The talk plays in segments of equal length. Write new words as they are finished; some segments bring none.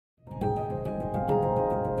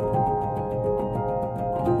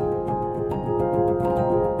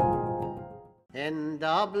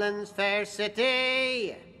Dublin's fair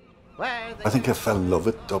city. I think I fell in love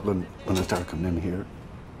with Dublin when I started coming in here.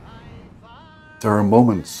 There are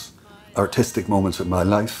moments, artistic moments in my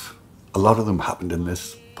life. A lot of them happened in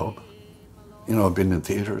this pub. You know, I've been in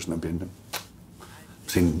theatres and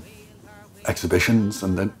seen exhibitions,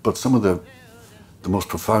 but some of the most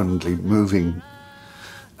profoundly moving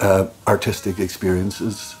artistic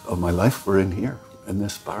experiences of my life were in here, in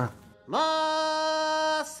this bar.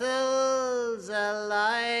 Muscles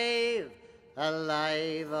alive,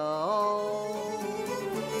 alive, oh.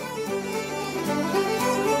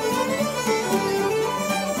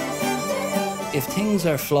 If things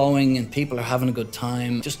are flowing and people are having a good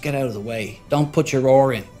time, just get out of the way. Don't put your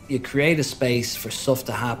oar in. You create a space for stuff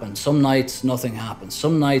to happen. Some nights, nothing happens.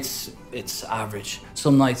 Some nights, it's average.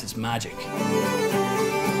 Some nights, it's magic.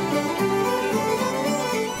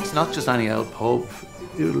 It's not just any old pub.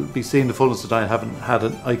 You'll be seeing the fullness of time having had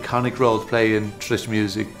an iconic role to play in traditional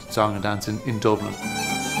music, song and dance in Dublin.